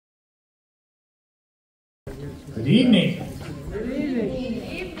Good evening. Good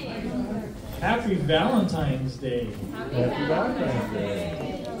evening. Happy Valentine's Day. Happy Valentine's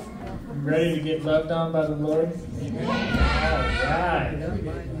Day. You ready to get loved on by the Lord? All right.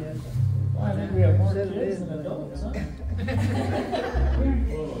 Well, I think we have more kids than adults, huh?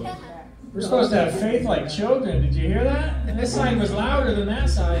 We're supposed to have faith like children. Did you hear that? And this side was louder than that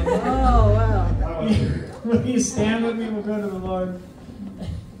side. Oh, wow. Will you stand with me? We'll go to the Lord.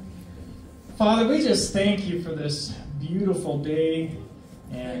 Father, we just thank you for this beautiful day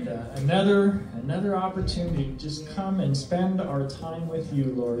and another opportunity to just come and spend our time with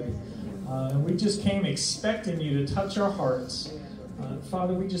you, Lord. And we just came expecting you to touch our hearts.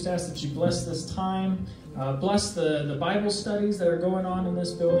 Father, we just ask that you bless this time. Bless the Bible studies that are going on in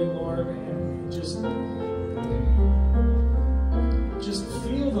this building, Lord. And just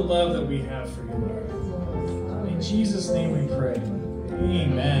feel the love that we have for you, Lord. In Jesus' name we pray.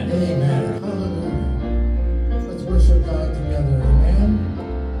 Amen. Amen. Hallelujah. Let's worship God together. Amen.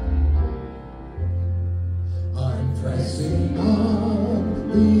 I'm pressing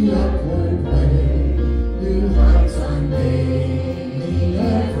on the upward way. New heights I'm gaining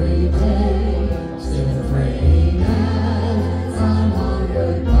every day. Still praying as I'm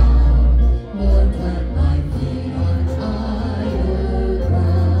onward bound. Lord, plant my feet on higher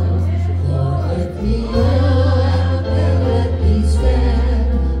ground. Lord, lift me up and let me stand.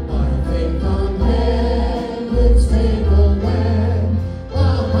 My faith on heaven's tableland, a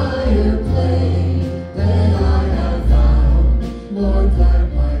higher plane than I have found. Lord, plant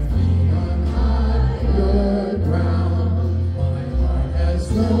my feet on higher ground. My heart has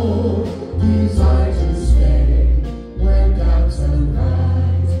no desire to stay when doubts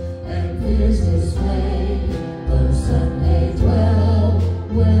arise and fears display. Though some may dwell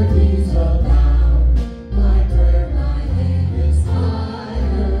where these abound, my prayer, my aim is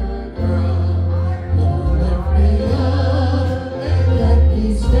higher ground. Lord, lift me up and let me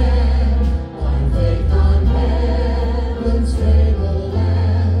stand. My faith on heaven's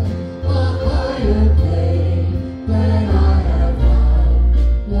tableland, a higher plane than I have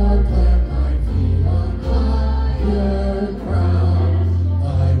found. Lord,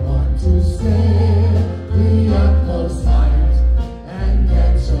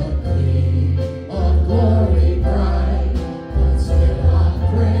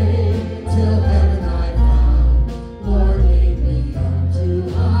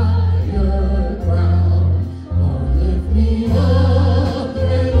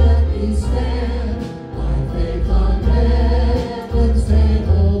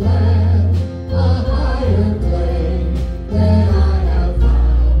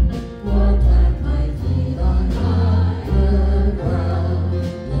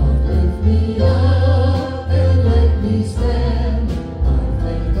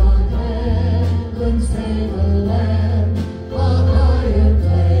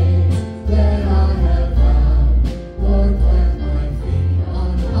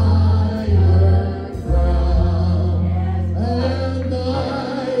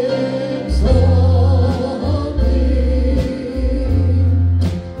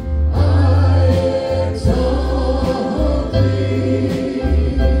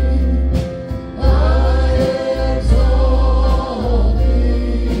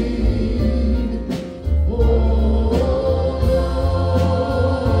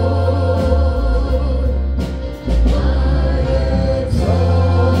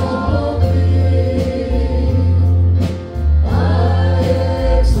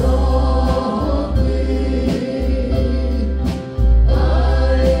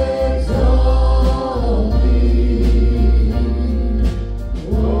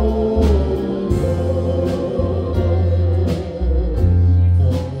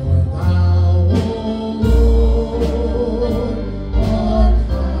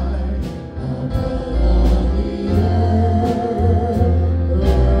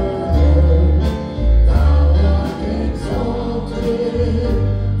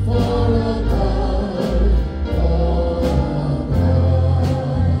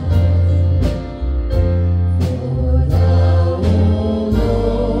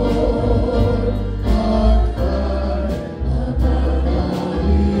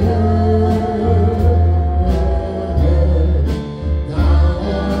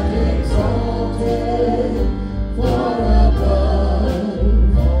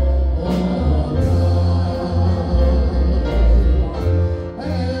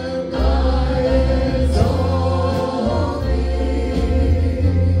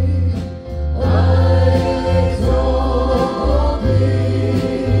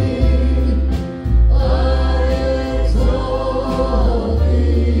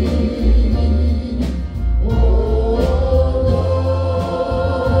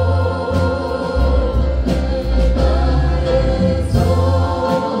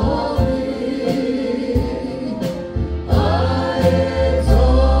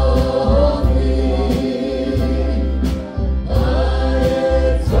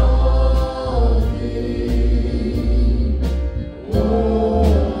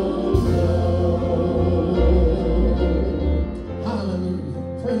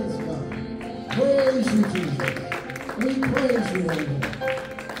 Praise God. Praise you, Jesus. We praise you, Lord.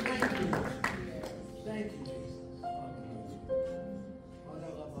 Thank you. Thank you, Jesus. Thank you.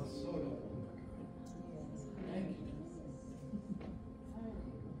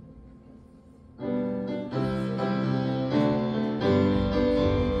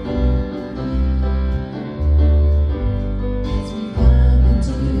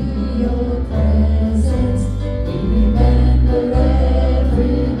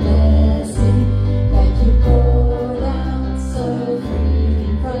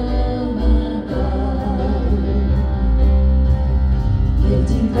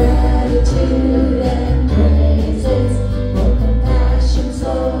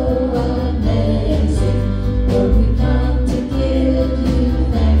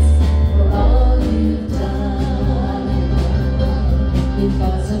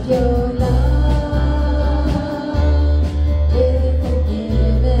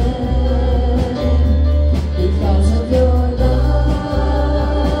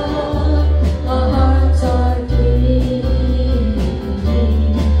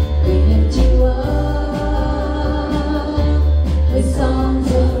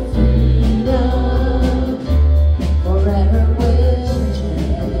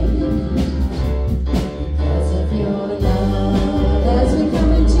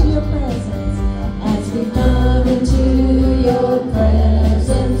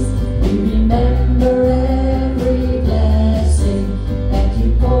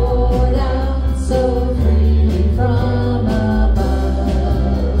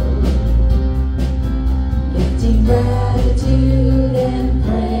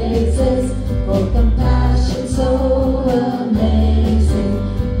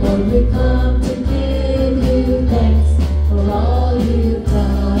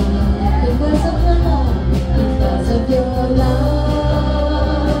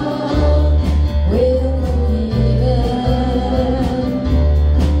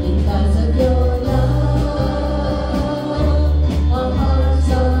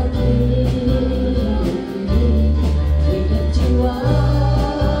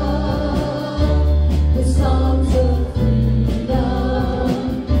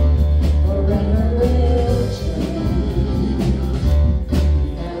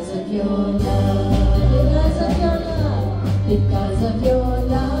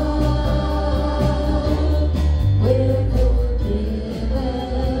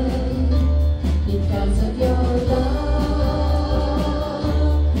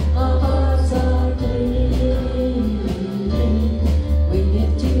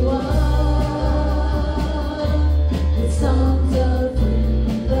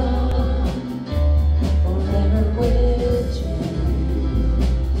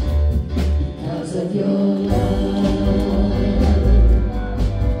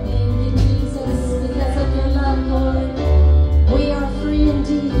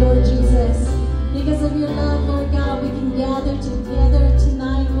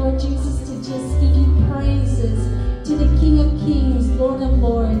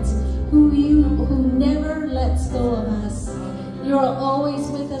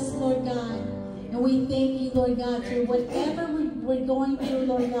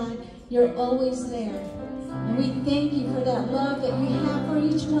 You're always there. And we thank you for that love that you have for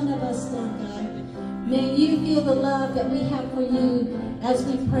each one of us, Lord God. May you feel the love that we have for you as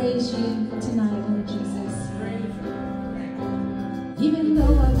we praise you tonight, Lord Jesus. Even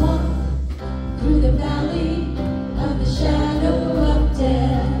though I walk through the valley of the shadow of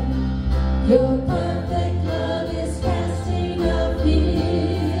death, your perfect love is casting a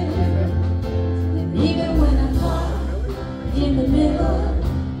fear. And even when I'm caught in the middle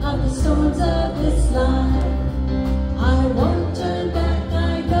of the storms of this life, I won't turn back.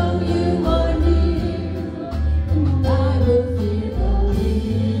 I know you are near, and I will fear no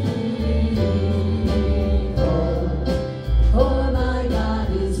evil. For my God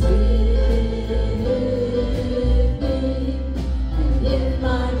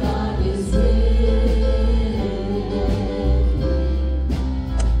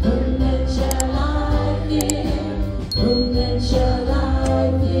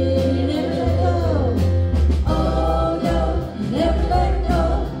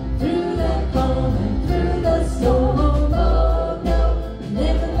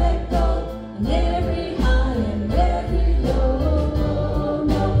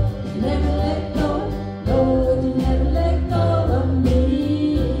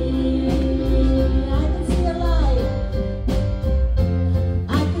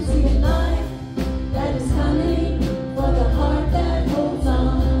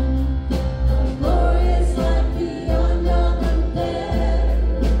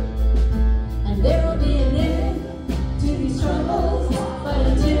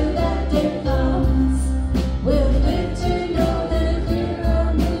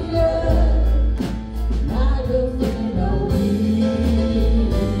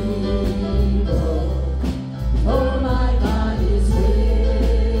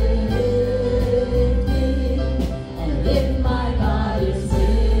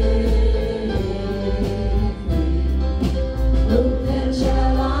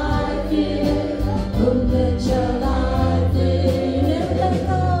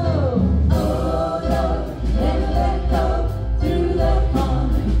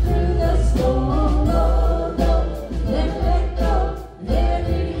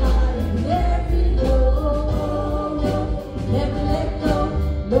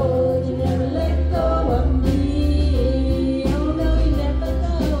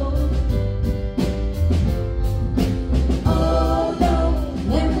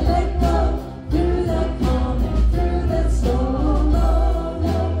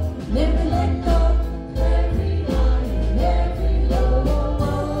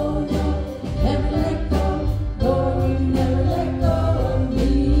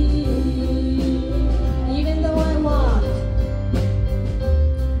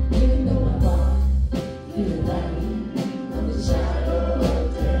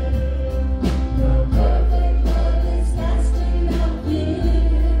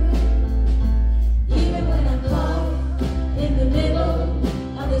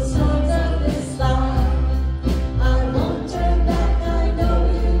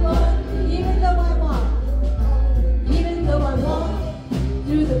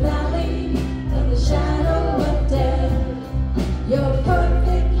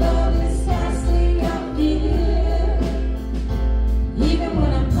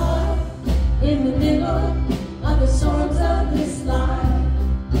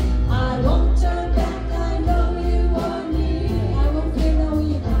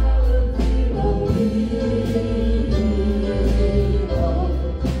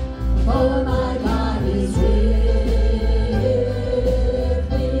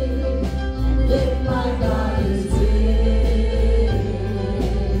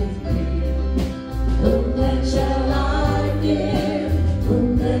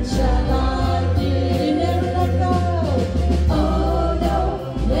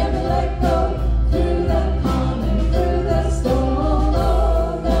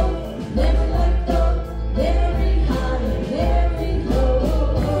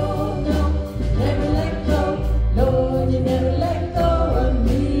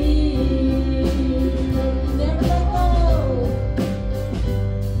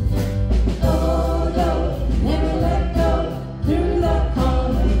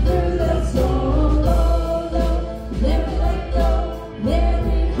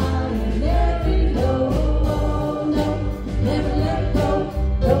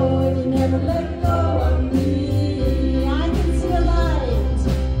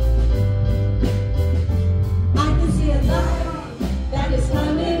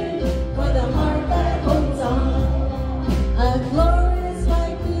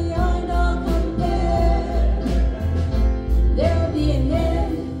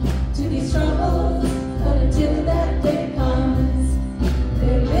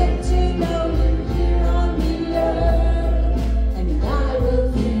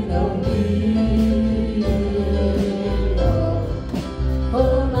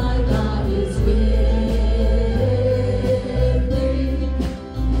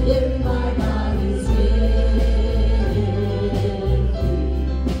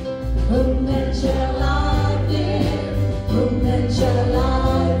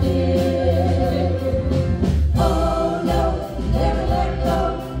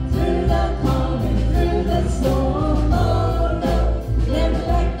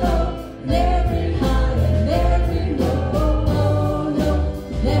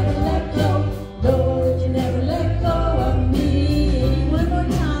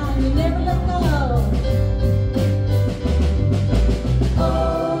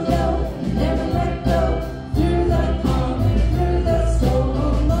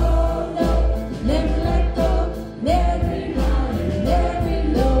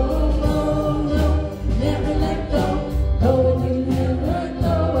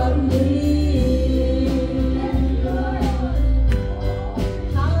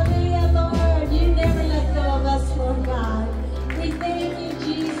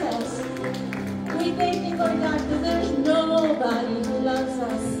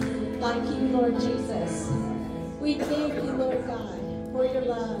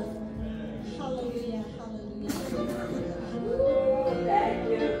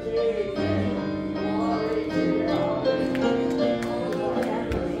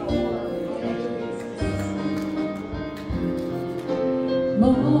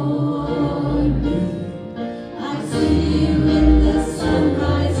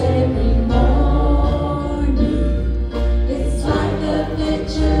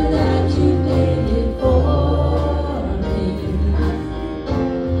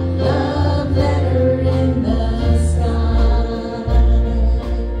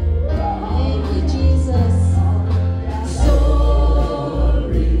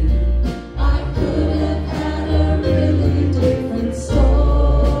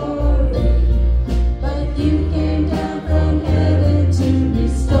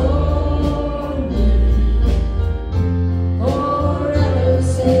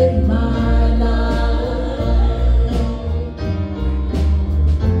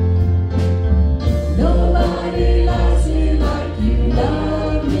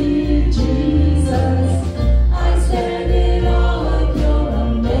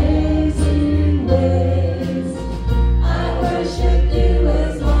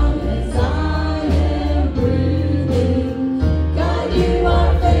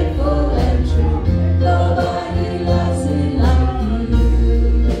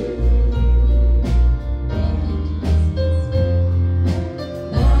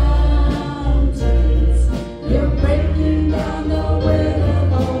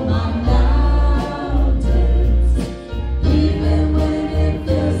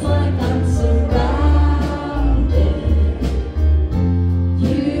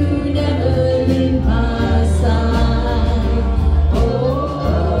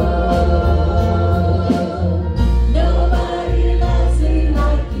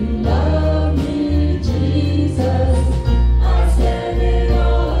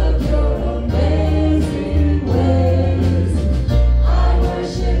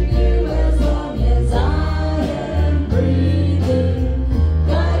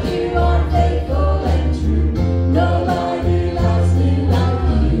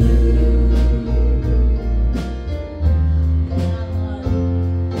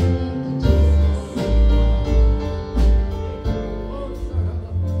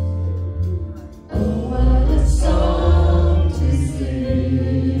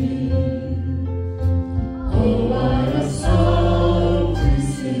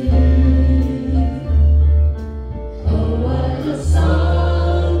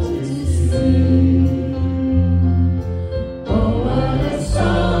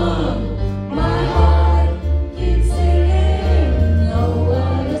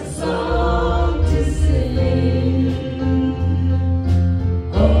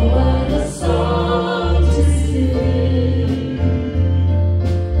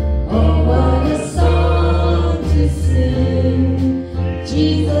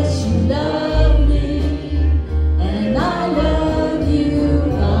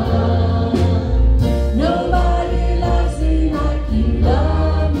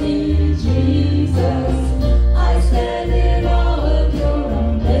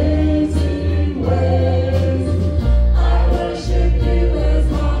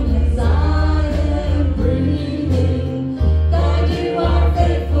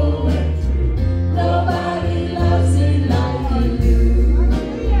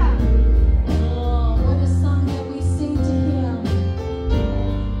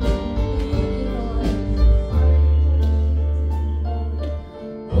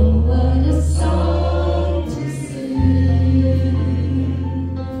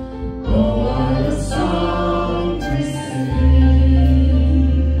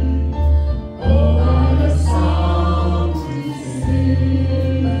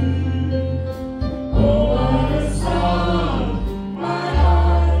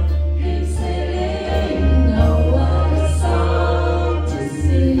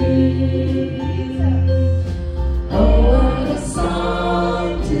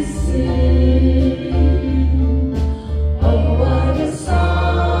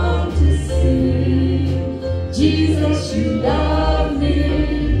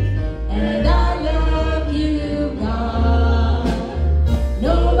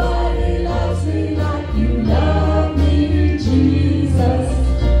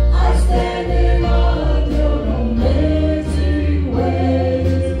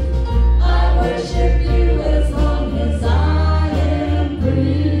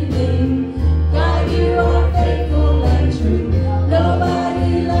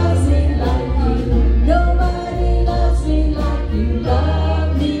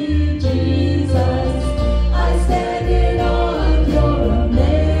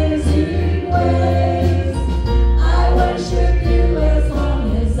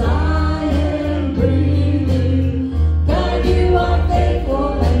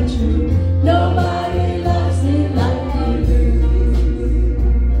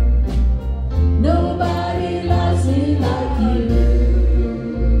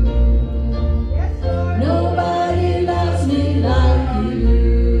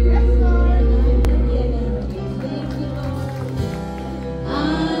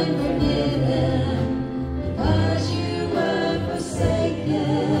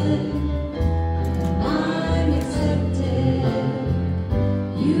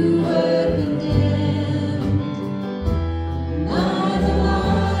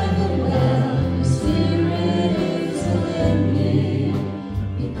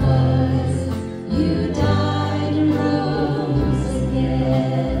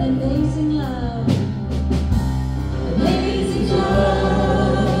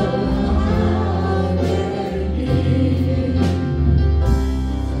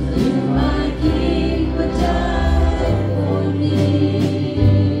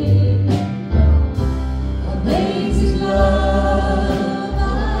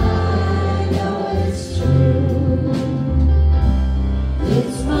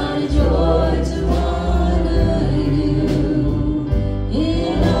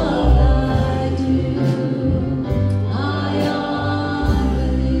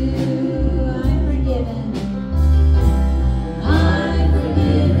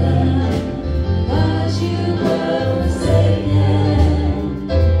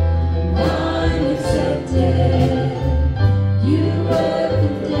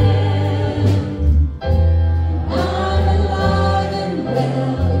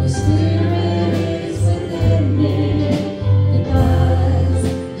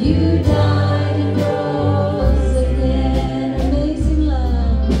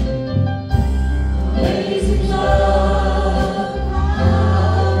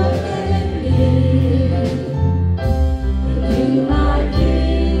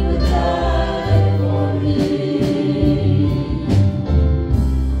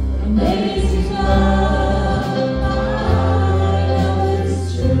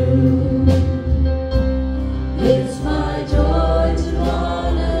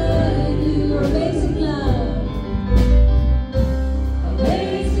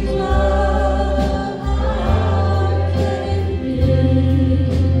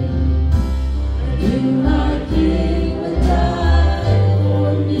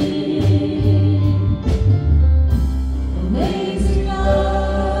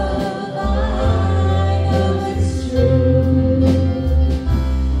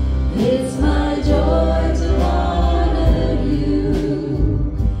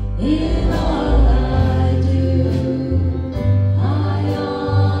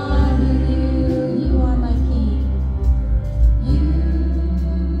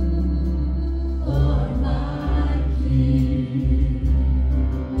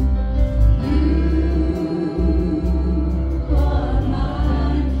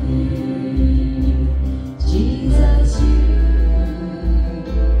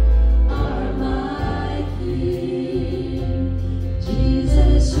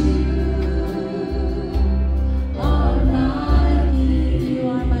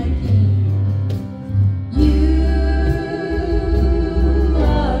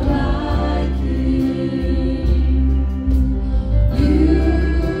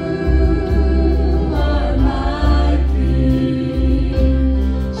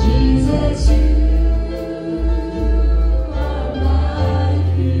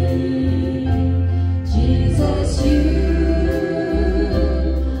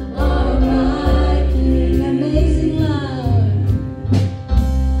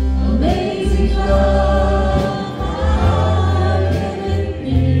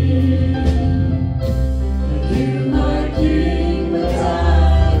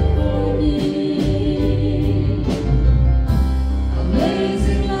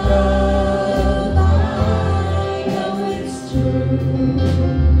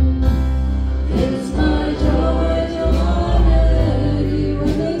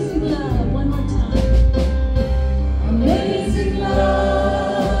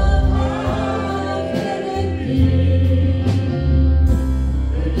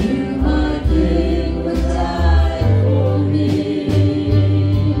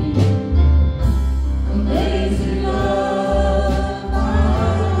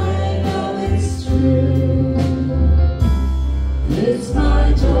It's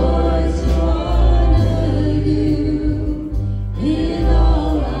my joy to honor you in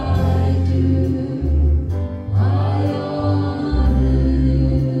all I do. I honor you.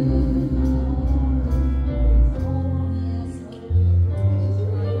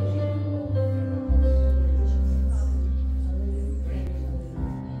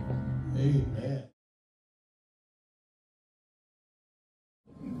 Amen.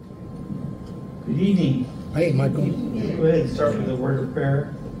 Good evening. Hey, Michael. Go ahead and start with a word of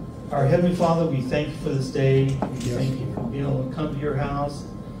prayer. Our Heavenly Father, we thank you for this day. We thank you for being able to come to your house,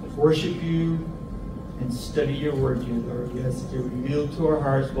 worship you, and study your word, dear Lord. We ask that you reveal to our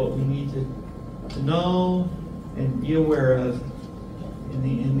hearts what we need to know and be aware of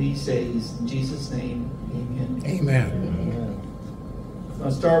in these days. In Jesus' name, amen. Amen.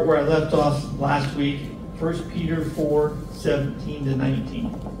 I'll start where I left off last week, 1 Peter 4, 17 to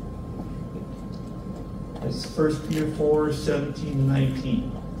 19. That's 1 Peter 4, 17 to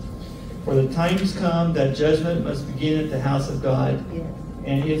 19. For the times come that judgment must begin at the house of God.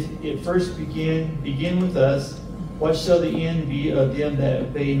 And if it first begin with us, what shall the end be of them that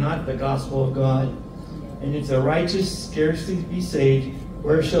obey not the gospel of God? And if the righteous scarcely be saved,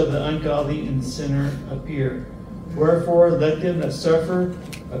 where shall the ungodly and the sinner appear? Wherefore let them that suffer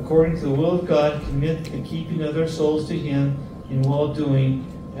according to the will of God commit the keeping of their souls to him in well-doing,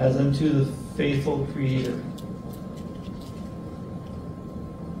 as unto the faithful Creator.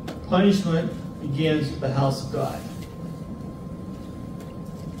 Punishment begins with the house of God.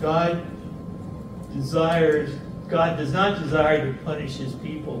 God does not desire to punish his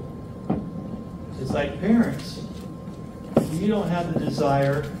people. It's like parents. We don't have the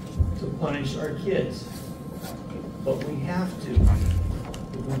desire to punish our kids, but we have to.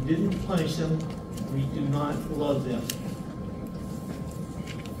 If we didn't punish them, we do not love them.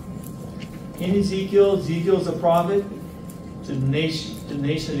 In Ezekiel, Ezekiel's a prophet to the nation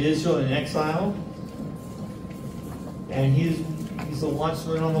of Israel in exile, and he's the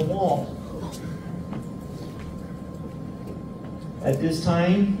watchman on the wall. At this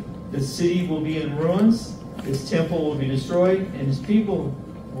time, the city will be in ruins, his temple will be destroyed, and his people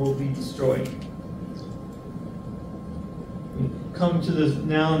will be destroyed. We come to this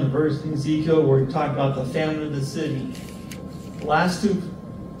now in the verse in Ezekiel where we talk about the famine of the city. The last two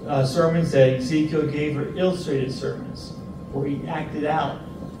sermons that Ezekiel gave were illustrated sermons where he acted out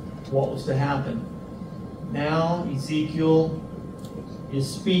what was to happen. Now Ezekiel is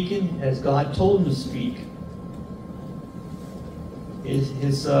speaking as God told him to speak.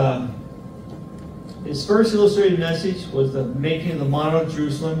 His first illustrated message was the making of the model of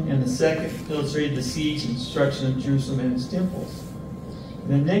Jerusalem, and the second illustrated the siege and destruction of Jerusalem and its temples.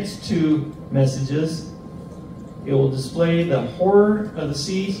 In the next two messages, it will display the horror of the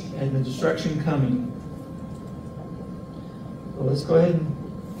siege and the destruction coming. So let's go ahead and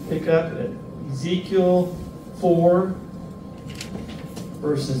pick up at Ezekiel 4,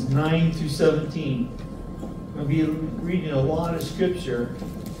 verses 9 through 17. I'm going to be reading a lot of scripture,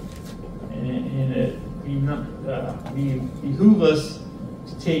 and it behoove us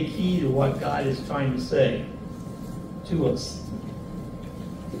to take heed of what God is trying to say to us.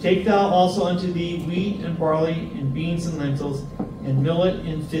 Take thou also unto thee wheat and barley and beans and lentils and millet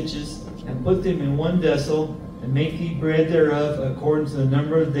and fitches, and put them in one vessel, and make thee bread thereof according to the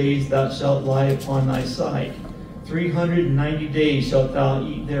number of days thou shalt lie upon thy side. 390 days shalt thou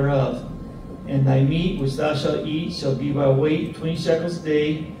eat thereof. And thy meat which thou shalt eat shall be by weight 20 shekels a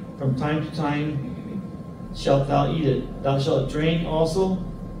day. From time to time shalt thou eat it. Thou shalt drink also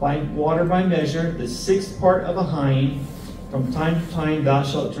by water by measure, the 1/6 part of a hind. From time to time thou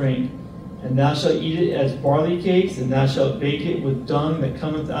shalt drink. And thou shalt eat it as barley cakes, and thou shalt bake it with dung that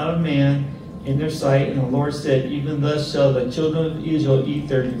cometh out of man in their sight. And the Lord said, even thus shall the children of Israel eat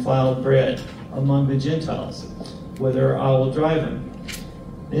their defiled bread among the Gentiles, whither I will drive them.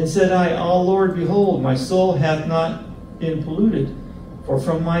 Then said I, O Lord, behold, my soul hath not been polluted. For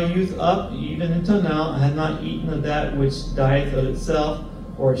from my youth up, even until now, I have not eaten of that which dieth of itself,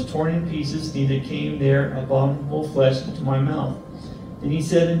 or is torn in pieces, neither came there abominable flesh into my mouth. Then he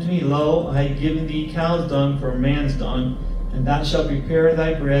said unto me, Lo, I have given thee cow's dung for man's dung, and thou shalt prepare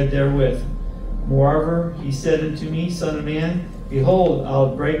thy bread therewith. Moreover, he said unto me, Son of man, behold, I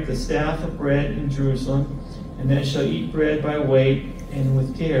will break the staff of bread in Jerusalem, and they shall eat bread by weight and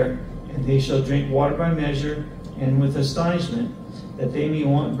with care, and they shall drink water by measure and with astonishment, that they may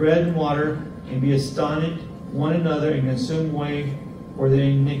want bread and water, and be astonished one another, and consume away for their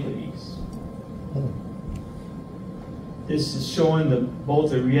iniquities. This is showing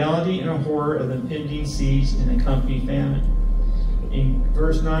both the reality and the horror of the impending siege and accompanying famine. In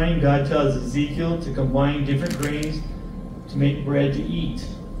verse 9, God tells Ezekiel to combine different grains to make bread to eat.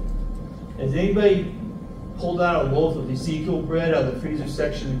 Has anybody pulled out a loaf of Ezekiel bread out of the freezer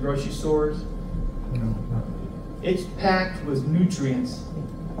section in grocery stores? No. It's packed with nutrients,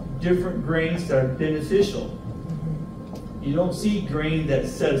 different grains that are beneficial. You don't see grain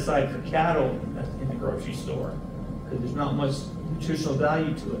that's set aside for cattle in the grocery store because there's not much nutritional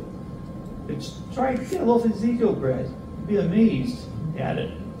value to it. But try to get a loaf of Ezekiel bread. You'd be amazed at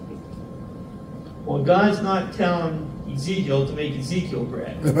it. Well, God's not telling Ezekiel to make Ezekiel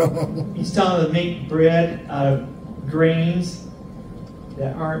bread. He's telling him to make bread out of grains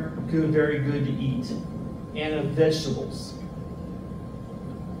that aren't good, very good to eat, and of vegetables.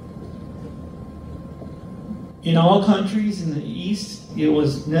 In all countries in the East, it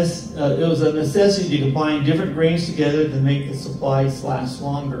was a necessity to combine different grains together to make the supplies last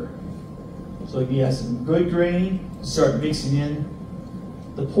longer. So if you have some good grain, start mixing in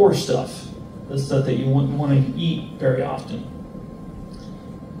the poor stuff, the stuff that you wouldn't want to eat very often.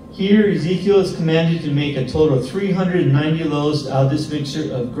 Here, Ezekiel is commanded to make a total of 390 loaves out of this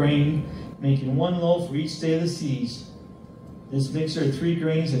mixture of grain, making one loaf for each day of the siege. This mixture of 3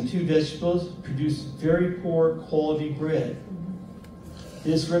 grains and 2 vegetables produced very poor quality bread.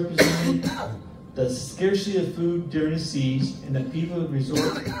 This represented the scarcity of food during the siege and that people would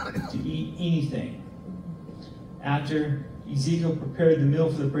resort to eat anything. After Ezekiel prepared the meal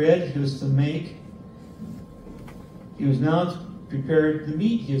for the bread he was now prepared the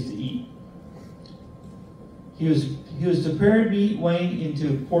meat he was to eat. He was prepared meat weighing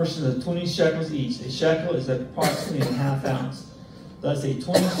into portions of 20 shekels each. A shekel is approximately a half ounce. Thus, a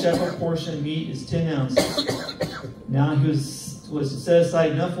 20 shekel portion of meat is 10 ounces. Now he was to set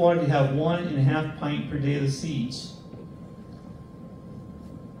aside enough water to have 1.5 pint per day of the siege.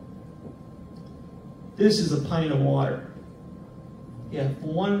 This is a pint of water. You have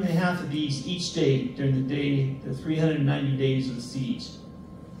 1.5 of these each day during the 390 days of the siege.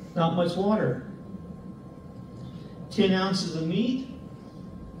 Not much water. 10 ounces of meat.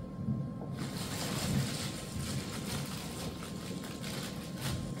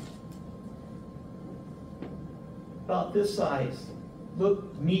 About this size.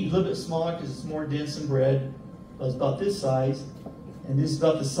 Look, meat a little bit smaller because it's more dense than bread. But it's about this size. And this is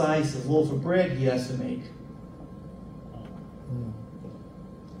about the size of the loaf of bread he has to make.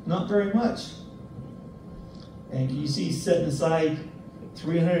 Not very much. And you see he's setting aside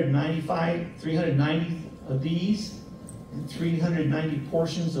 390 of these and 390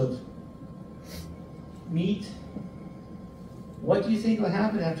 portions of meat. What do you think will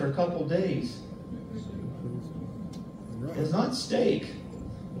happen after a couple days? It's not steak.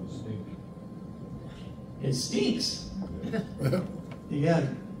 It stinks. You got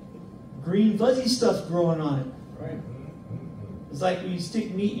green fuzzy stuff growing on it. Right. It's like when you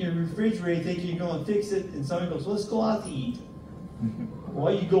stick meat in your refrigerator thinking you're going to fix it, and somebody goes, let's go out to eat.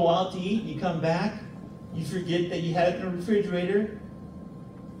 Well, you go out to eat and you come back, you forget that you had it in the refrigerator.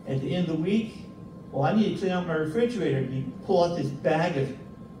 At the end of the week, well, I need to clean out my refrigerator. And you pull out this bag of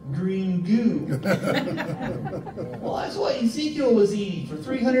green goo. Well, that's what Ezekiel was eating for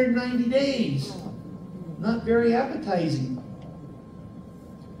 390 days. Not very appetizing.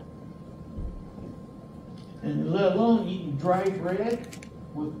 And let alone eating dry bread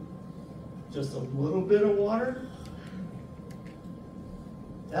with just a little bit of water.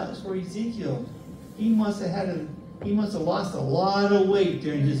 That was for Ezekiel. He must have lost a lot of weight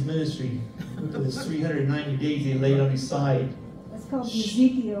during his ministry for this 390 days he laid on his side. That's called the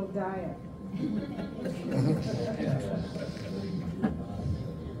Ezekiel diet.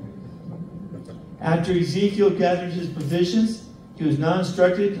 After Ezekiel gathered his provisions, he was now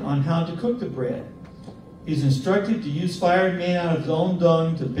instructed on how to cook the bread. He was instructed to use fire made out of his own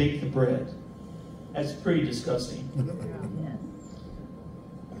dung to bake the bread. That's pretty disgusting.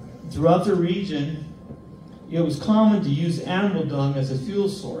 Throughout the region, it was common to use animal dung as a fuel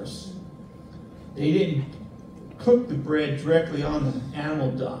source. They didn't cook the bread directly on the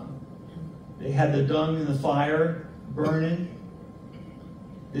animal dung. They had the dung in the fire, burning.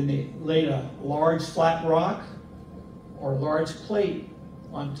 Then they laid a large flat rock or a large plate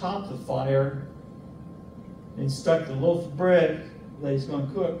on top of the fire and stuck the loaf of bread that he's going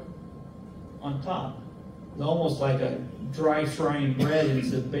to cook on top. It's almost like a dry frying bread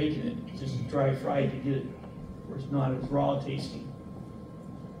instead of baking it. Just dry fried to get it where it's not as raw tasting.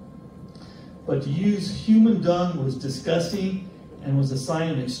 But to use human dung was disgusting and was a sign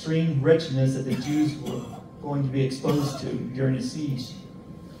of extreme wretchedness that the Jews were going to be exposed to during the siege.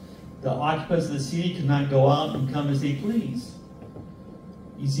 The occupants of the city could not go out and come as they pleased.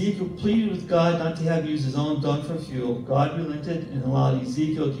 Ezekiel pleaded with God not to have used his own dung for fuel. God relented and allowed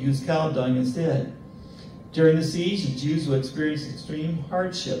Ezekiel to use cow dung instead. During the siege, the Jews would experience extreme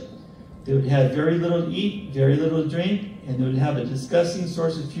hardship. They would have very little to eat, very little to drink, and they would have a disgusting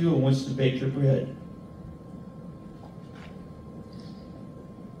source of fuel in which to bake their bread.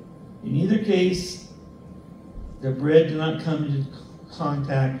 In either case, their bread did not come into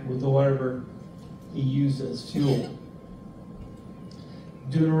contact with whatever he used as fuel.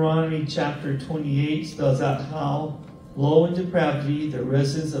 Deuteronomy chapter 28 spells out how low in depravity the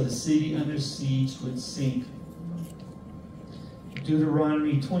residents of a city under siege would sink.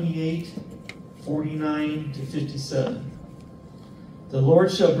 Deuteronomy 28, 49 to 57. The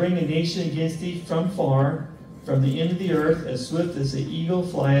Lord shall bring a nation against thee from far, from the end of the earth, as swift as the eagle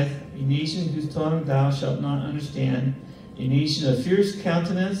flieth, a nation whose tongue thou shalt not understand, a nation of fierce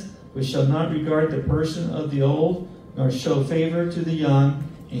countenance, which shall not regard the person of the old, nor show favor to the young,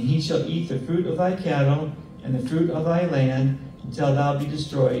 and he shall eat the fruit of thy cattle, and the fruit of thy land, until thou be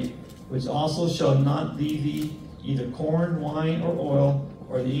destroyed, which also shall not leave thee either corn, wine, or oil,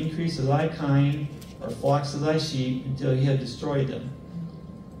 or the increase of thy kind, or flocks of thy sheep, until he have destroyed them.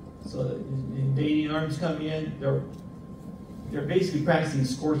 So the invading armies come in, they're basically practicing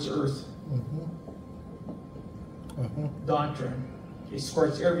scorched earth doctrine. They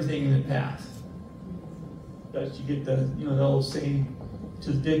scorch everything in the path. That you get the old saying,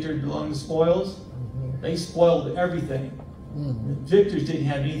 to the victor belong the spoils. They spoiled everything. The victors didn't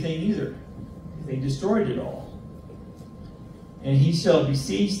have anything either. They destroyed it all. And he shall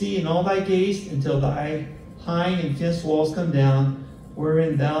besiege thee in all thy gates until thy high and fenced walls come down,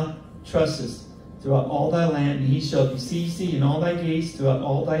 wherein thou trustest throughout all thy land. And he shall besiege thee in all thy gates throughout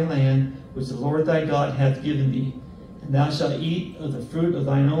all thy land, which the Lord thy God hath given thee. And thou shalt eat of the fruit of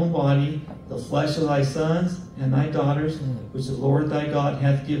thine own body, the flesh of thy sons and thy daughters, which the Lord thy God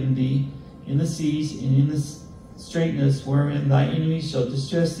hath given thee, in the siege and in the straitness wherein thy enemies shall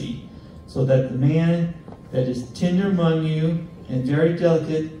distress thee, so that the man that is tender among you and very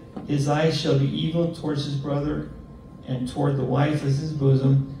delicate, his eyes shall be evil towards his brother, and toward the wife of his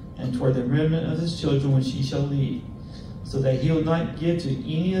bosom, and toward the remnant of his children which he shall lead, so that he will not give to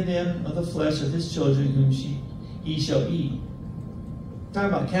any of them of the flesh of his children whom he shall eat. Talking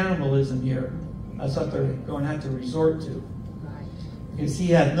about cannibalism here. That's what they're going to have to resort to. Because he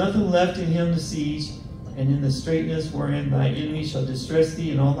hath nothing left in him to siege, and in the straitness wherein thy enemy shall distress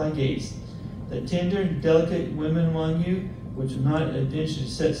thee in all thy gates. The tender and delicate women among you, which will not adventure to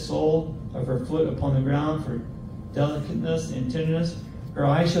set sole of her foot upon the ground for delicateness and tenderness, her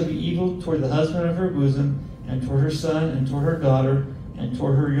eyes shall be evil toward the husband of her bosom, and toward her son, and toward her daughter, and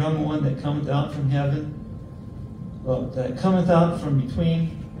toward her young one that cometh out from heaven, that cometh out from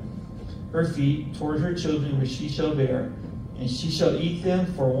between her feet, toward her children which she shall bear. And she shall eat them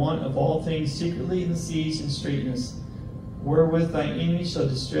for want of all things secretly in the siege and straitness, wherewith thy enemy shall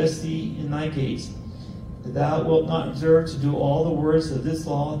distress thee in thy gates. That thou wilt not observe to do all the words of this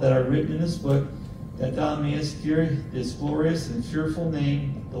law that are written in this book, that thou mayest fear this glorious and fearful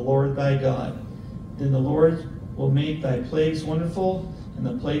name, the Lord thy God. Then the Lord will make thy plagues wonderful, and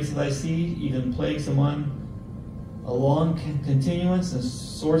the plagues of thy seed, even plagues among a long continuance, and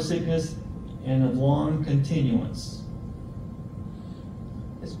sore sickness, and of long continuance.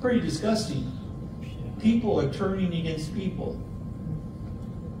 It's pretty disgusting. People are turning against people.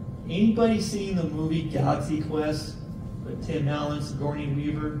 Anybody seen the movie Galaxy Quest with Tim Allen, Sigourney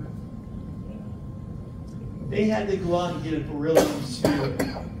Weaver? They had to go out and get a beryllium sphere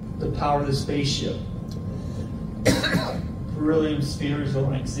to power the spaceship. Beryllium spheres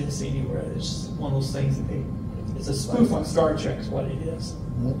don't exist anywhere. It's just one of those things that it's a spoof on Star Trek is what it is.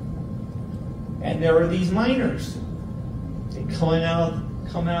 And there are these miners. They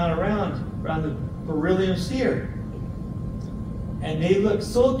come out around the beryllium sphere. And they look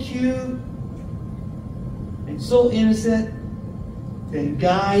so cute and so innocent. Then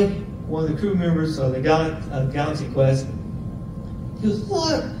Guy, one of the crew members of the Galaxy Quest, he goes,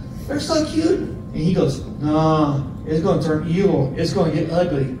 "Look, they're so cute." And he goes, "No, it's going to turn evil. It's going to get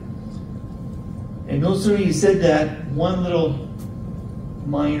ugly." And no sooner he said that, one little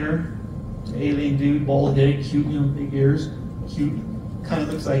miner, alien dude, bald-headed, cute, big ears, cute, kind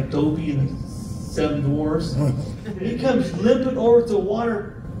of looks like Dopey in the Seven Dwarfs. He comes limping over to the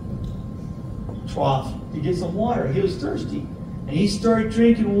water trough to get some water. He was thirsty. And he started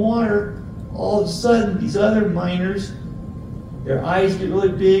drinking water. All of a sudden, these other miners, their eyes get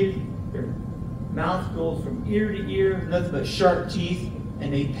really big, their mouth goes from ear to ear, nothing but sharp teeth,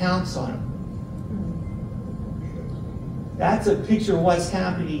 and they pounce on him. That's a picture of what's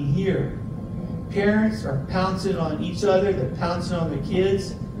happening here. Parents are pouncing on each other, they're pouncing on their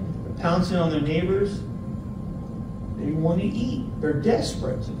kids, they're pouncing on their neighbors. They want to eat. They're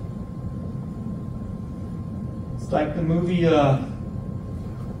desperate. It's like the movie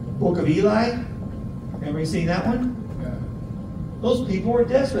Book of Eli. Everybody seen that one? Yeah. Those people were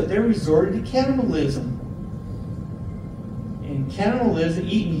desperate. They resorted to cannibalism. And cannibalism,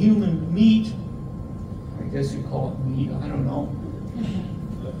 eating human meat, I guess you call it meat, I don't know,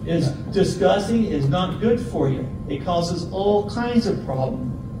 is disgusting, is not good for you. It causes all kinds of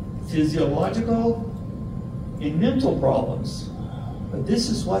problems, physiological and mental problems. But this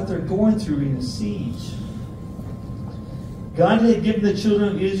is what they're going through in the siege. God had given the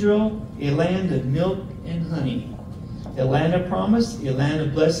children of Israel a land of milk and honey, a land of promise, a land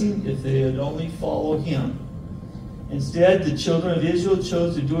of blessing, if they would only follow Him. Instead, the children of Israel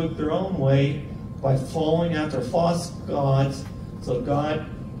chose to do it their own way by following after false gods, so God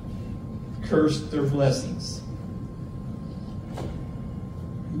cursed their blessings.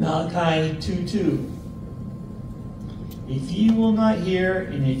 Malachi 2:2. If ye will not hear,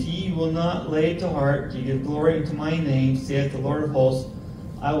 and if ye will not lay it to heart to give glory unto my name, saith the Lord of hosts,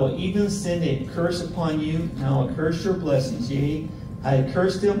 I will even send a curse upon you, and I will curse your blessings. Yea, I have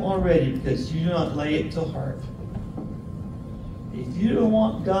cursed them already, because you do not lay it to heart. If you don't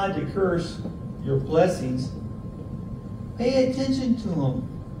want God to curse your blessings, pay attention to them.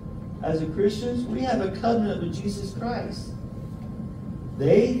 As a Christians, we have a covenant with Jesus Christ.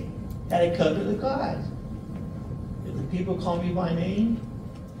 They had a covenant with God. If the people call me by name,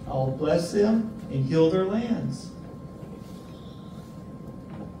 I'll bless them and heal their lands.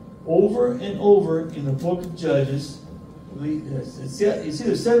 Over and over in the book of Judges, it's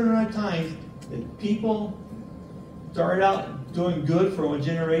either 7 or 9 times that people started out doing good for one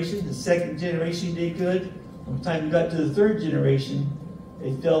generation, the second generation did good. By the time you got to the third generation,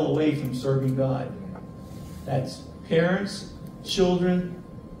 they fell away from serving God. That's parents, children,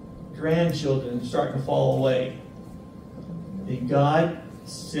 grandchildren starting to fall away. Did God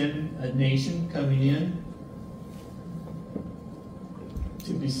send a nation coming in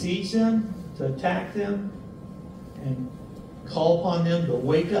to besiege them, to attack them, and call upon them to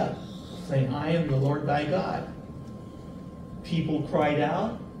wake up, saying, I am the Lord thy God? People cried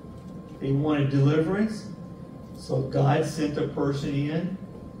out. They wanted deliverance. So God sent a person in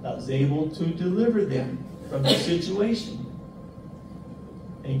that was able to deliver them from the situation.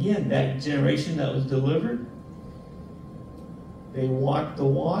 Again, that generation that was delivered, they walked the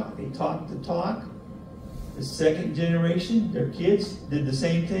walk, they talked the talk. The second generation, their kids did the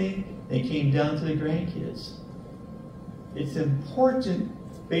same thing. They came down to the grandkids. It's important,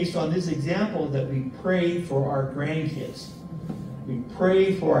 based on this example, that we pray for our grandkids. We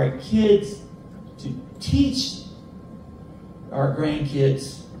pray for our kids to teach our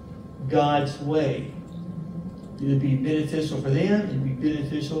grandkids God's way. It would be beneficial for them and be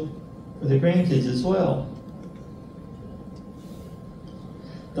beneficial for the grandkids as well.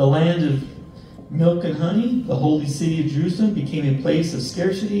 The land of milk and honey, the holy city of Jerusalem, became a place of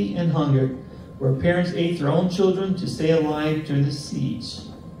scarcity and hunger, where parents ate their own children to stay alive during the siege.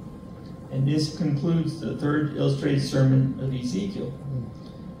 And this concludes the third illustrated sermon of Ezekiel.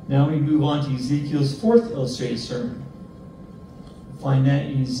 Now we move on to Ezekiel's fourth illustrated sermon. We'll find that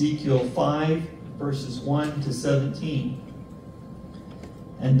in Ezekiel 5, verses 1 to 17.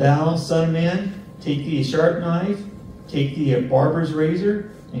 And thou, son of man, take thee a sharp knife, take thee a barber's razor,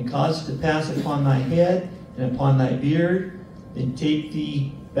 and cause it to pass upon thy head and upon thy beard. Then take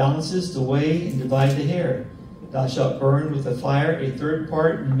thee balances to weigh and divide the hair. Thou shalt burn with the fire a third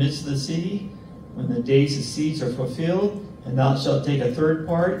part in the midst of the city, when the days of siege are fulfilled. And thou shalt take a third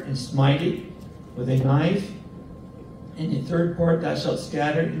part and smite it with a knife, and a third part thou shalt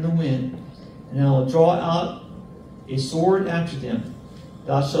scatter in the wind. And I will draw out a sword after them.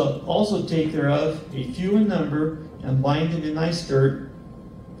 Thou shalt also take thereof a few in number, and bind them in thy skirt.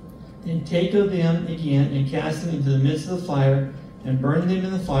 Then take of them again, and cast them into the midst of the fire, and burn them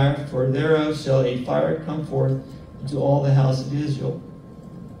in the fire, for thereof shall a fire come forth into all the house of Israel.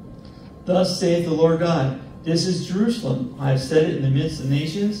 Thus saith the Lord God, this is Jerusalem. I have set it in the midst of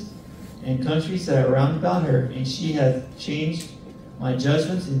nations and countries that are round about her, and she hath changed my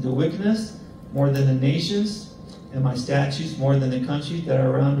judgments into wickedness more than the nations, and my statutes more than the countries that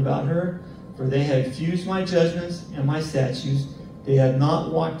are round about her. For they have fused my judgments and my statutes, they have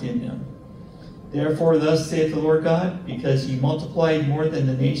not walked in them. Therefore thus saith the Lord God, because ye multiplied more than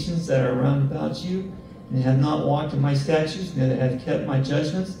the nations that are round about you, and have not walked in my statutes, neither have kept my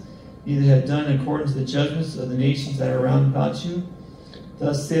judgments, neither have done according to the judgments of the nations that are round about you.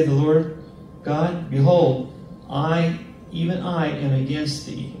 Thus saith the Lord God, behold, I, even I, am against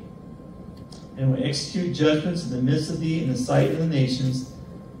thee, and will execute judgments in the midst of thee in the sight of the nations,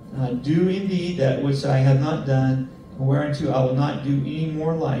 and I do in thee that which I have not done, and whereunto I will not do any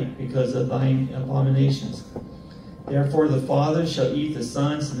more like, because of thine abominations. Therefore the fathers shall eat the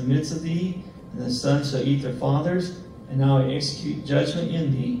sons in the midst of thee, and the sons shall eat their fathers, and I will execute judgment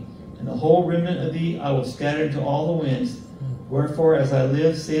in thee. And the whole remnant of thee I will scatter into all the winds. Wherefore, as I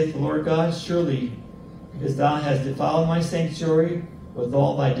live, saith the Lord God, surely, because thou hast defiled my sanctuary with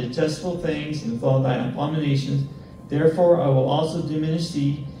all thy detestable things and with all thy abominations, therefore I will also diminish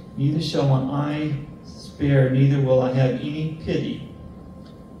thee, neither shall my eye spare, neither will I have any pity.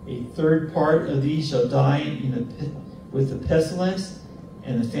 A third part of thee shall die with the pestilence,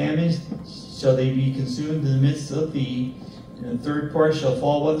 and the famine shall they be consumed in the midst of thee. And the third part shall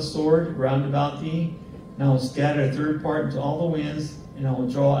fall by the sword round about thee. And I will scatter a third part into all the winds, and I will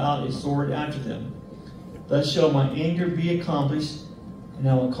draw out a sword after them. Thus shall my anger be accomplished, and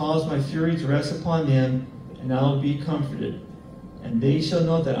I will cause my fury to rest upon them, and I will be comforted. And they shall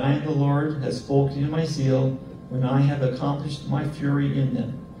know that I am the Lord, has spoken in my zeal, when I have accomplished my fury in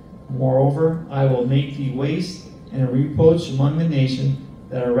them. Moreover, I will make thee waste and a reproach among the nations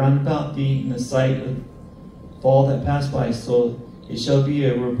that are round about thee in the sight of all that pass by. So it shall be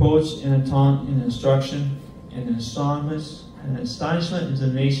a reproach and a taunt and instruction and an astonishment unto the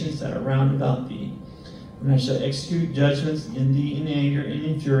nations that are round about thee. When I shall execute judgments in thee in anger and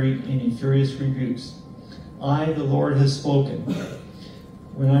in fury and in furious rebukes. I, the Lord, have spoken.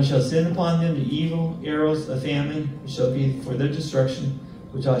 When I shall send upon them the evil arrows of famine, which shall be for their destruction,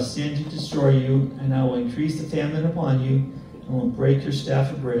 which I send to destroy you, and I will increase the famine upon you, and will break your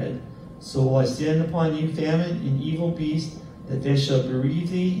staff of bread. So will I send upon you famine and evil beasts, that they shall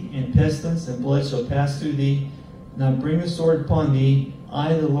bereave thee, and pestilence and blood shall pass through thee, and I bring the sword upon thee.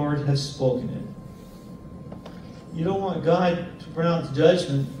 I, the Lord, have spoken it. You don't want God to pronounce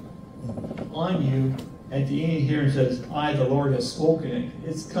judgment on you at the end here and says, I, the Lord, have spoken it.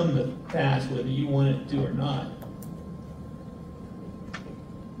 It's come to pass whether you want it to or not.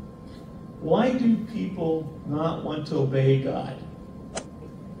 Why do people not want to obey God?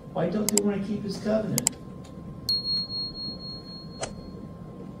 Why don't they want to keep His covenant?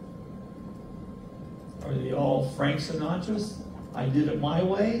 Are they all Frank Sinatras? I did it my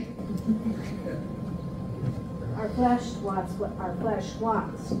way? Our flesh wants what our flesh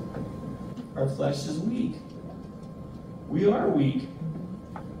wants. Our flesh is weak. We are weak.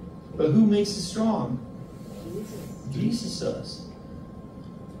 But who makes us strong? Jesus does.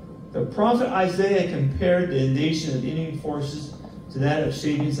 The prophet Isaiah compared the invasion of enemy forces to that of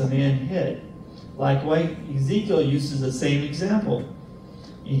shaving a man's head. Likewise, Ezekiel uses the same example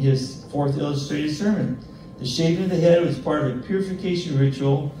in his fourth illustrated sermon. The shaving of the head was part of a purification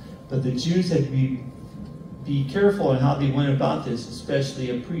ritual, but the Jews had to be careful in how they went about this, especially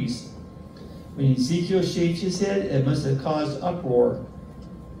a priest. When Ezekiel shaved his head, it must have caused uproar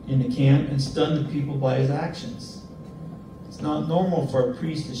in the camp and stunned the people by his actions. It's not normal for a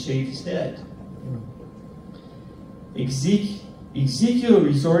priest to shave his head. Ezekiel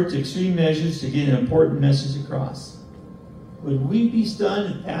resorted to extreme measures to get an important message across. Would we be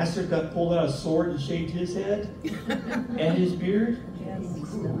stunned if the pastor got pulled out a sword and shaved his head and his beard?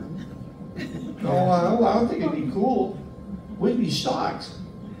 No, I don't think it'd be cool. We'd be shocked.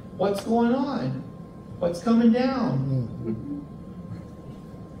 What's going on? What's coming down?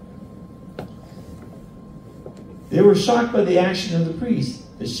 They were shocked by the action of the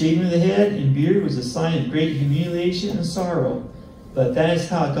priest. The shaving of the head and beard was a sign of great humiliation and sorrow, but that is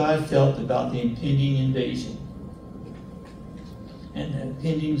how God felt about the impending invasion and the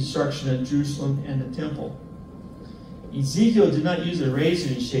impending destruction of Jerusalem and the temple. Ezekiel did not use a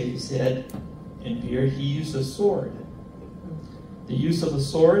razor to shave his head and beard. He used a sword. The use of a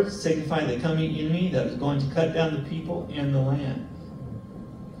sword signified the coming enemy that was going to cut down the people and the land.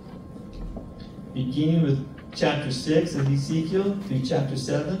 Beginning with chapter 6 of Ezekiel through chapter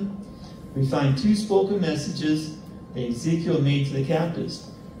 7, we find two spoken messages that Ezekiel made to the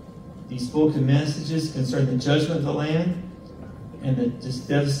captives. These spoken messages concern the judgment of the land and the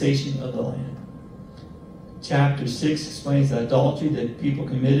devastation of the land. Chapter 6 explains the idolatry that people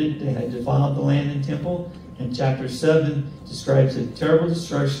committed that had defiled the land and temple, and chapter 7 describes the terrible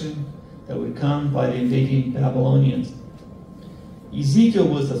destruction that would come by the invading Babylonians. Ezekiel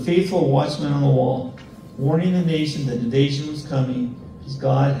was a faithful watchman on the wall, warning the nation that invasion was coming because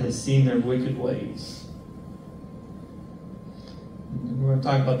God has seen their wicked ways. And we're going to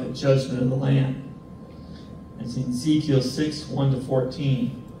talk about the judgment of the land. It's in Ezekiel 6,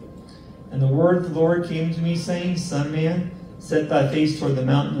 1-14. And the word of the Lord came to me, saying, Son of man, set thy face toward the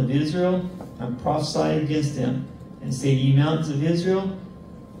mountain of Israel, and prophesy against them, and say, Ye mountains of Israel,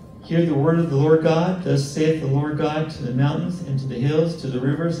 hear the word of the Lord God. Thus saith the Lord God to the mountains, and to the hills, to the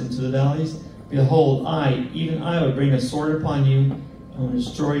rivers, and to the valleys, Behold, I, even I, will bring a sword upon you, and will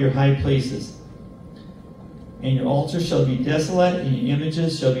destroy your high places. And your altars shall be desolate, and your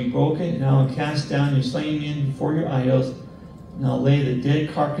images shall be broken, and I will cast down your slain men before your idols, and I'll lay the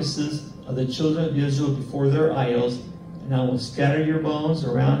dead carcasses of the children of Israel before their idols, and I will scatter your bones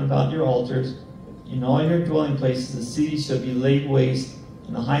around about your altars. In all your dwelling places the cities shall be laid waste,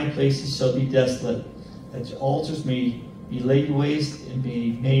 and the high places shall be desolate, that your altars may be laid waste and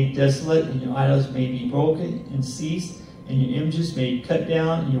be made desolate, and your idols may be broken and cease, and your images may be cut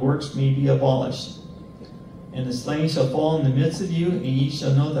down, and your works may be abolished. And the slain shall fall in the midst of you, and ye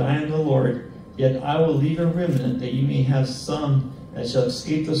shall know that I am the Lord. Yet I will leave a remnant, that ye may have some that shall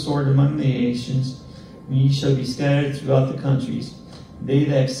escape the sword among the nations, and ye shall be scattered throughout the countries. They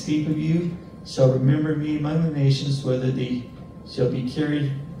that escape of you shall remember me among the nations, whether they shall be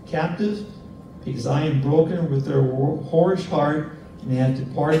carried captive, because I am broken with their whorish heart, and they have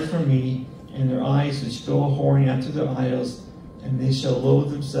departed from me, and their eyes which go a-whoring after their idols, and they shall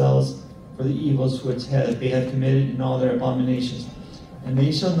loathe themselves for the evils which they have committed in all their abominations. And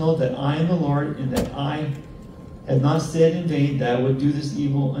they shall know that I am the Lord, and that I have not said in vain that I would do this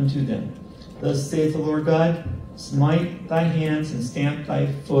evil unto them. Thus saith the Lord God, smite thy hands, and stamp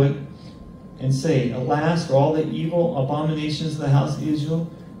thy foot, and say, Alas, for all the evil abominations of the house of Israel,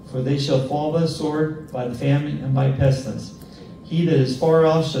 for they shall fall by the sword, by the famine, and by pestilence. He that is far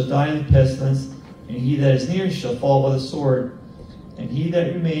off shall die of the pestilence, and he that is near shall fall by the sword, and he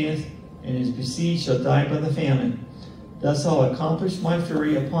that remaineth and is besieged shall die by the famine. Thus I'll accomplish my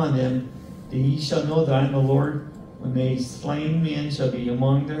fury upon them, that ye shall know that I am the Lord, when they slain men shall be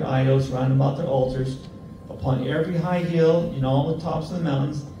among their idols round about their altars, upon every high hill, in all the tops of the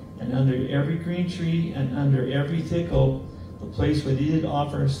mountains, and under every green tree, and under every thick oak, the place where they did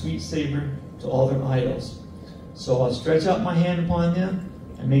offer sweet savor to all their idols. So I'll stretch out my hand upon them,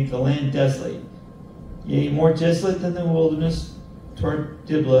 and make the land desolate, yea, more desolate than the wilderness toward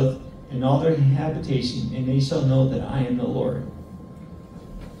Diblath, and all their habitation, and they shall know that I am the Lord.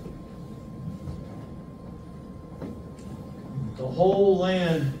 The whole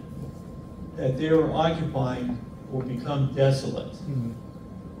land that they were occupying will become desolate. Mm-hmm.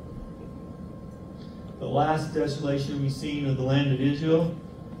 The last desolation we've seen of the land of Israel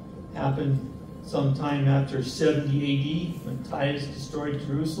happened sometime after 70 AD, when Titus destroyed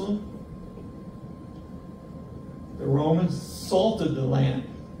Jerusalem. The Romans salted the land,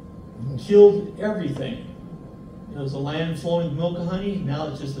 killed everything. It was a land flowing with milk and honey. Now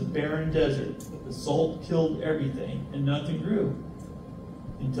it's just a barren desert. The salt killed everything, and nothing grew.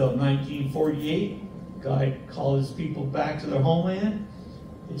 Until 1948, God called his people back to their homeland.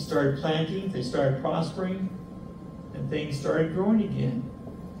 They started planting, they started prospering, and things started growing again.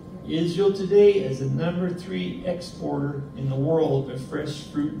 Israel today is the number 3 exporter in the world of fresh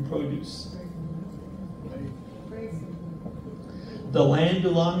fruit and produce. The land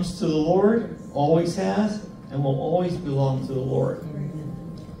belongs to the Lord, always has, and will always belong to the Lord.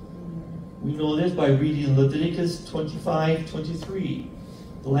 We know this by reading Leviticus 25:23.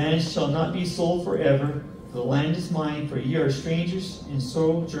 The land shall not be sold forever, for the land is mine, for ye are strangers and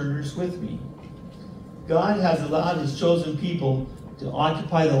sojourners with me. God has allowed his chosen people to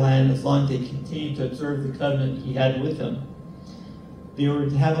occupy the land as long as they continue to observe the covenant he had with them. They were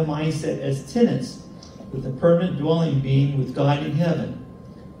to have a mindset as tenants, with a permanent dwelling being with God in heaven.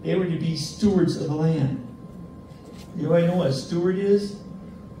 They were to be stewards of the land. Anybody know what a steward is?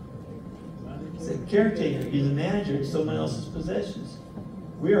 It's a caretaker. He's a manager of someone else's possessions.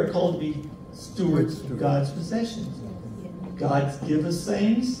 We are called to be stewards of God's possessions. God's given us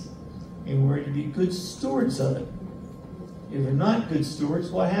things, and we're to be good stewards of it. If we're not good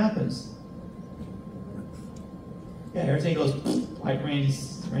stewards, what happens? Yeah, everything goes like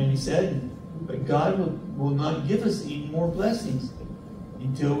Randy said. But God will not give us any more blessings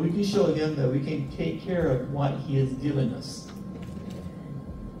until we can show him that we can take care of what he has given us.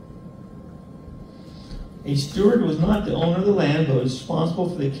 A steward was not the owner of the land, but was responsible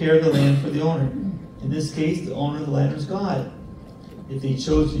for the care of the land for the owner. In this case, the owner of the land was God. If they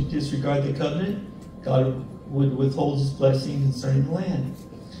chose to disregard the covenant, God would withhold his blessing concerning the land.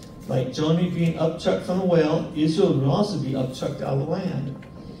 Like Jonah being upchucked from the well, Israel would also be upchucked out of the land.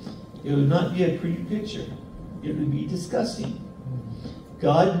 It would not be a pretty picture. It would be disgusting.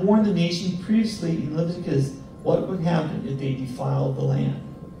 God warned the nation previously in Leviticus what would happen if they defiled the land.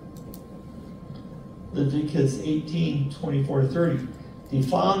 Leviticus 18:24-30.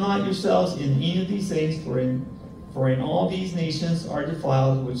 Defile not yourselves in any of these things, for in all these nations are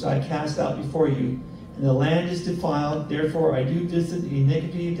defiled, which I cast out before you, and the land is defiled. Therefore I do visit the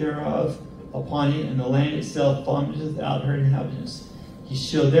iniquity thereof upon it, and the land itself vomiteth out her inhabitants. Ye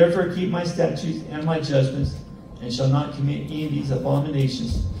shall therefore keep my statutes and my judgments, and shall not commit any of these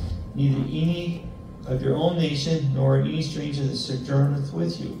abominations, neither any of your own nation, nor any stranger that sojourneth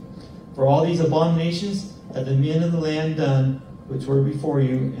with you. For all these abominations have the men of the land done, which were before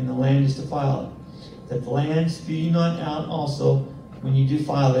you, and the land is defiled. That the land spew you not out also when you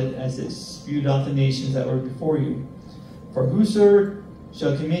defile it, as it spewed out the nations that were before you. For whosoever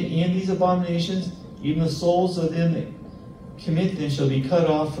shall commit any of these abominations, even the souls of them that commit them shall be cut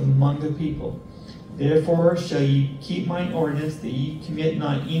off from among the people. Therefore shall ye keep mine ordinance, that ye commit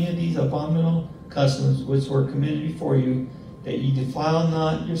not any of these abominable customs which were committed before you, that ye defile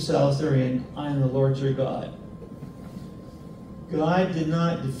not yourselves therein. I am the Lord your God. God did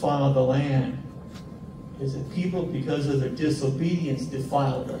not defile the land. It's the people, because of their disobedience,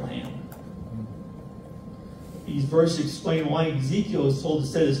 defiled the land. These verses explain why Ezekiel was told to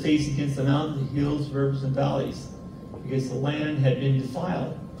set his face against the mountains, the hills, rivers, and valleys, because the land had been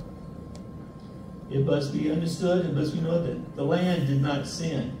defiled. It must be understood, it must be known that the land did not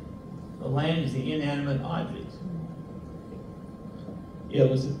sin. The land is the inanimate object. It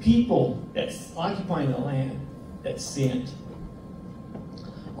was the people that's occupying the land that sinned.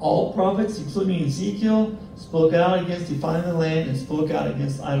 All prophets, including Ezekiel, spoke out against defiling the land and spoke out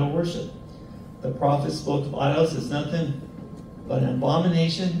against idol worship. The prophets spoke of idols as nothing but an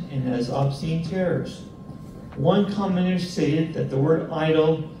abomination and as obscene terrors. One commentator stated that the word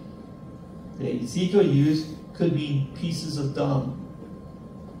idol that Ezekiel used could mean pieces of dung.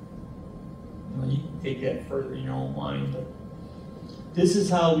 You can take that further in your own mind, but this is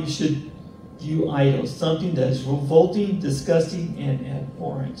how we should view idols, something that is revolting, disgusting, and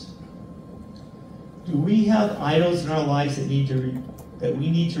abhorrent. Do we have idols in our lives that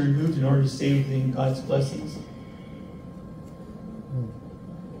we need to remove in order to stay within God's blessings?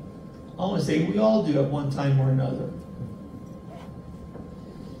 I want to say we all do at one time or another.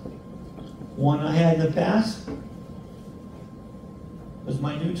 One I had in the past was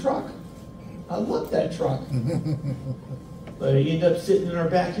my new truck. I loved that truck. But it ended up sitting in our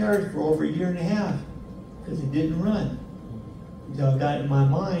backyard for over 1.5 years because it didn't run. Until I got in my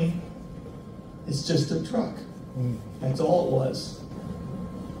mind, it's just a truck. That's all it was.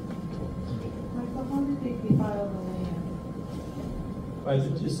 Michael, how did they defile the land? By the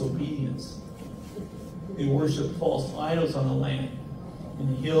disobedience. They worshiped false idols on the land.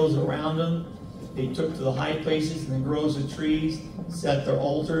 In the hills around them, they took to the high places and the groves of trees, set their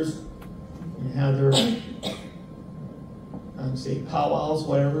altars, and had their powwows,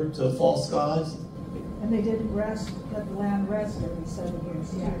 whatever, to the false gods. And they didn't rest, let the land rest every 7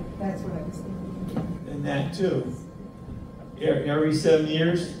 years. Yeah, that's what I was thinking. And that too. Every 7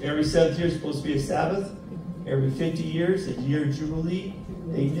 years, every 7th year is supposed to be a Sabbath. Every 50 years, a year of Jubilee.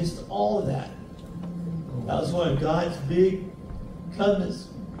 They missed all of that. That was one of God's big covenant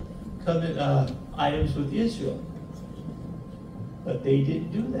items with Israel. But they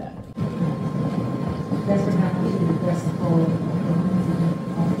didn't do that. That's what happened to the rest of the whole.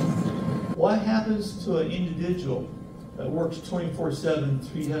 What happens to an individual that works 24/7,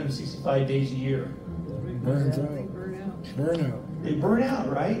 365 days a year? Burns out. Burn out. They burn out,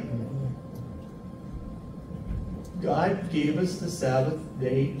 right? God gave us the Sabbath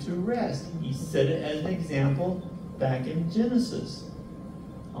day to rest. He set it as an example back in Genesis.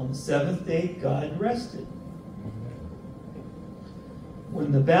 On the 7th day, God rested.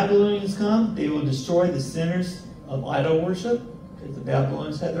 When the Babylonians come, they will destroy the centers of idol worship, because the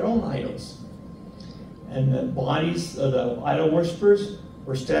Babylonians had their own idols. And the bodies of the idol worshippers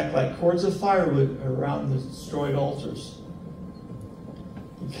were stacked like cords of firewood around the destroyed altars.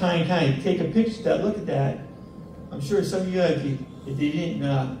 You kind of take a picture of that, look at that. I'm sure some of you, if they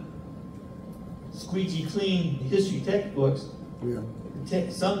didn't squeegee clean history textbooks,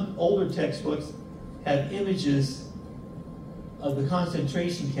 some older textbooks have images of the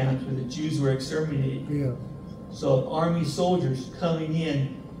concentration camps where the Jews were exterminated. Yeah. So army soldiers coming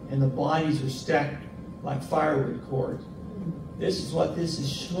in, and the bodies were stacked like firewood cords. This is what this is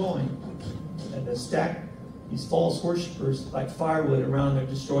showing. And they stacked these false worshippers like firewood around their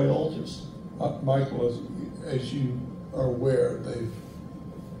destroyed altars. Michael, as you are aware, they've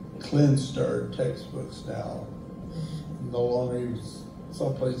cleansed our textbooks now. No longer even,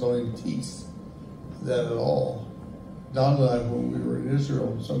 some places don't even teach that at all. Don and I, when we were in Israel,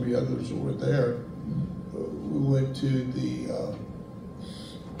 and some of the others who were there, we went to the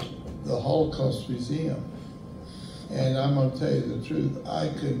Holocaust Museum. And I'm going to tell you the truth, I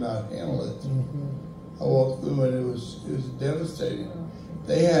could not handle it. I walked through and it was devastating.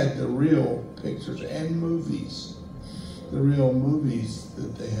 They had the real pictures and movies, the real movies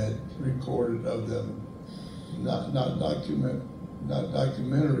that they had recorded of them, not documentaries,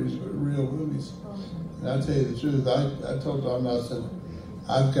 but real movies. And I tell you the truth, I told Don, I said,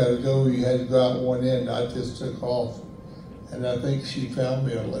 I've got to go. You had to go out one end. I just took off. And I think she found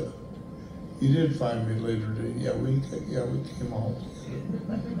me a letter. You did find me later, didn't you? Yeah, we came home.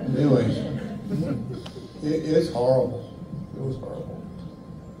 Anyways, it's horrible. It was horrible.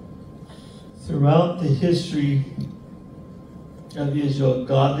 Throughout the history of Israel,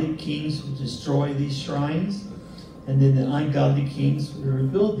 godly kings would destroy these shrines, and then the ungodly kings would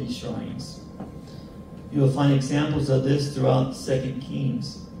rebuild these shrines. You will find examples of this throughout 2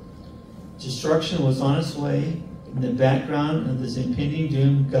 Kings. Destruction was on its way. In the background of this impending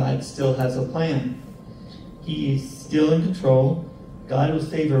doom, God still has a plan. He is still in control. God will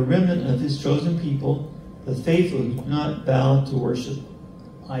save a remnant of his chosen people, the faithful who do not bow to worship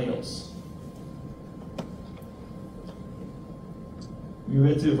idols. We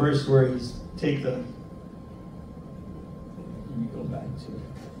read through the verse where he's take the... Let me go back to it.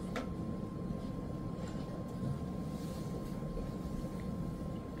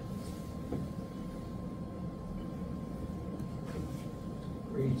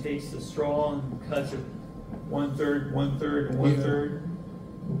 Where he takes the straw and cuts it 1/3, 1/3, and 1/3.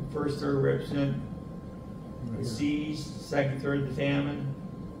 First third represent the siege, second third the famine,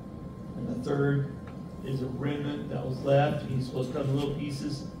 and the third is a remnant that was left. He's supposed to cut little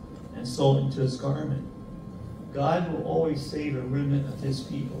pieces and sew it into his garment. God will always save a remnant of his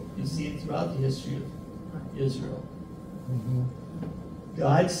people. You see it throughout the history of Israel. Mm-hmm.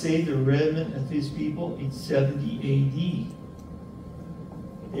 God saved a remnant of his people in 70 AD.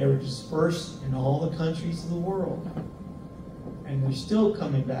 They were dispersed in all the countries of the world. And they're still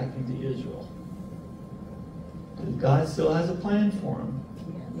coming back into Israel. Because God still has a plan for them.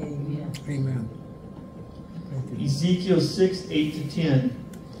 Amen. Amen. Ezekiel 6:8-10.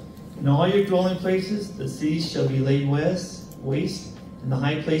 In all your dwelling places, the cities shall be laid waste, and the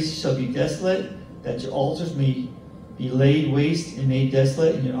high places shall be desolate, that your altars may be laid waste and made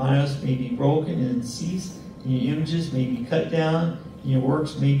desolate, and your idols may be broken and cease, and your images may be cut down, and your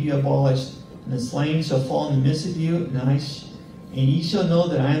works may be abolished, and the slain shall fall in the midst of you, and ye shall know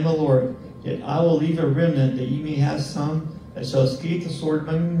that I am the Lord. Yet I will leave a remnant, that ye may have some that shall escape the sword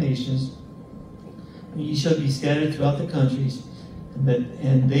among the nations, and ye shall be scattered throughout the countries,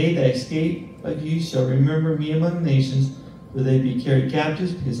 and they that escape of you shall remember me among the nations, where they be carried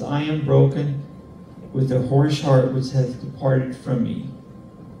captives, because I am broken with a whorish heart which hath departed from me.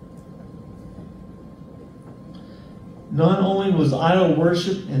 Not only was idol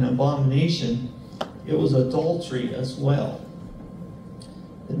worship an abomination, it was adultery as well.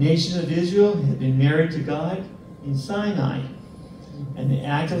 The nation of Israel had been married to God in Sinai, and the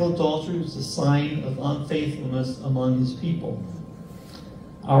act of adultery was a sign of unfaithfulness among his people.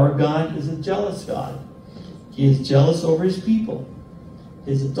 Our God is a jealous God. He is jealous over his people.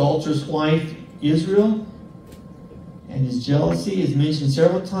 His adulterous wife, Israel, and his jealousy is mentioned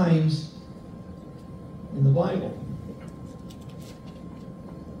several times in the Bible.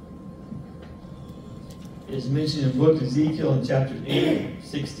 It is mentioned in the book of Ezekiel in chapters 8,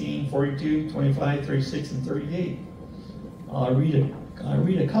 16, 42, 25, 36, and 38. I'll read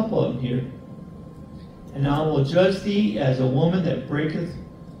a couple of them here. And I will judge thee as a woman that breaketh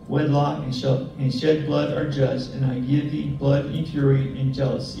wedlock, and shed blood are judged, and I give thee blood and fury and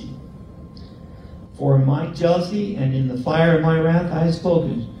jealousy. For in my jealousy and in the fire of my wrath I have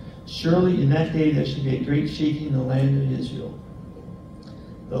spoken. Surely in that day there shall be a great shaking in the land of Israel.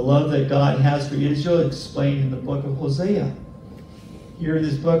 The love that God has for Israel is explained in the book of Hosea. Here in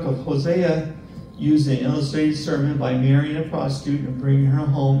this book of Hosea, used an illustrated sermon by marrying a prostitute and bringing her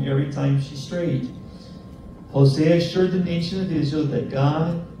home every time she strayed. Hosea assured the nation of Israel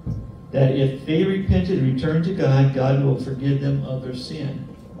that if they repented and returned to God, God will forgive them of their sin.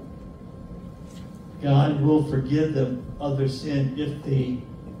 God will forgive them of their sin if they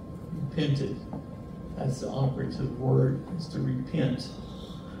repented. That's the operative word, is to repent.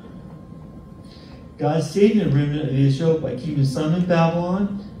 God saved the remnant of Israel by keeping some in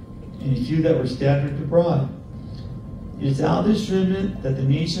Babylon and a few that were scattered abroad. It is out of this remnant that the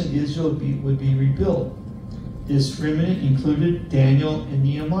nation of Israel would be rebuilt. This remnant included Daniel and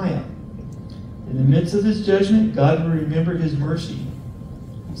Nehemiah. In the midst of his judgment, God will remember his mercy.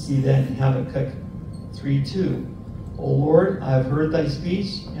 You see that in Habakkuk 3:2. O Lord, I have heard thy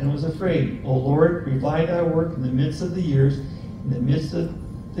speech and was afraid. O Lord, revive thy work in the midst of the years. In the midst of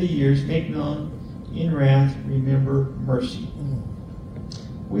the years, make known in wrath, remember mercy.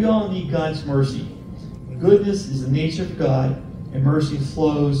 We all need God's mercy. Goodness is the nature of God, and mercy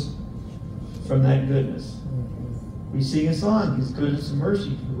flows from that goodness. We sing a song, His goodness and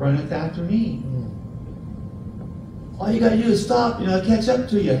mercy runneth after me. All you got to do is stop, and I'll catch up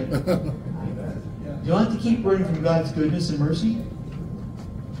to you. You don't have to keep running from God's goodness and mercy.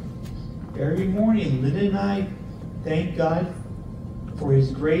 Every morning, Linda and I thank God for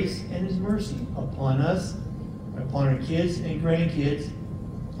His grace and His mercy upon us, upon our kids and grandkids.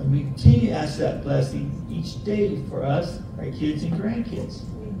 And we continue to ask that blessing each day for us, our kids and grandkids.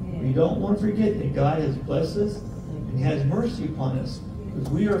 We don't want to forget that God has blessed us and has mercy upon us. Because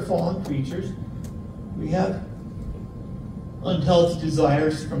we are fallen creatures. We have unhealthy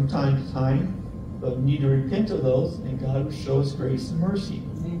desires from time to time, but we need to repent of those, and God will show us grace and mercy.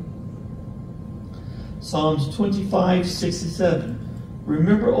 Psalms 25, 6 and 7.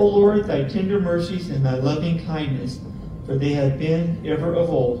 Remember, O Lord, thy tender mercies and thy loving kindness, for they have been ever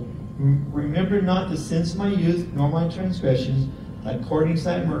of old. Remember not the sins of my youth, nor my transgressions. According to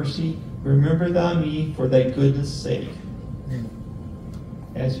thy mercy, remember thou me for thy goodness' sake.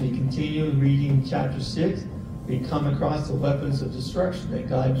 As we continue reading chapter 6, we come across the weapons of destruction that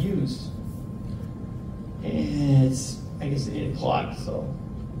God used. And it's, I guess, 8 o'clock, so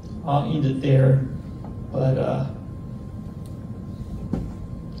I'll end it there. But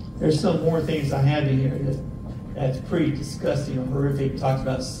there's some more things I have in here that's pretty disgusting or horrific. It talks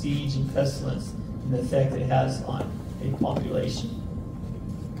about siege and pestilence and the effect it has on a population.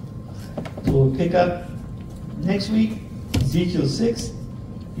 So we'll pick up next week, Ezekiel 6,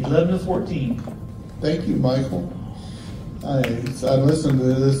 11 to 14. Thank you, Michael. I listen to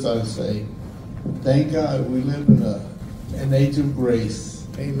this, I say, thank God we live in an age of grace.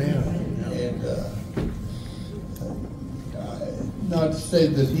 Amen. And not to say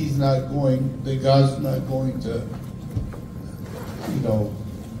that that God's not going to,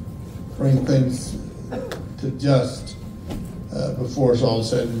 bring things to just before it's all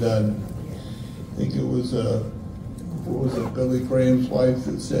said and done. I think it was Billy Graham's wife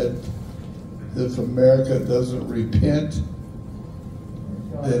that said, if America doesn't repent,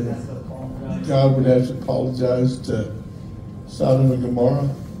 then God would have to apologize to Sodom and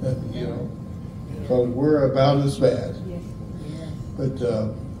Gomorrah, because we're about as bad. But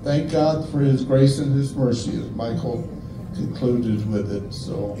thank God for His grace and His mercy, as Michael concluded with it.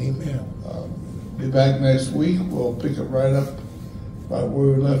 So, amen. Be back next week. We'll pick it right up right where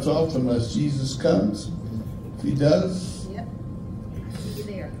we left off, unless Jesus comes. If He does, Yep. See you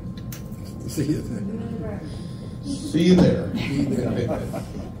there. See you then. see you there.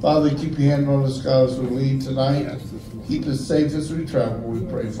 Father, keep your hand on us, God, as we leave tonight. Keep us safe as we travel, we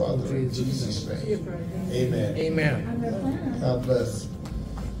pray, Father, in Jesus' name. Amen. Amen. God bless.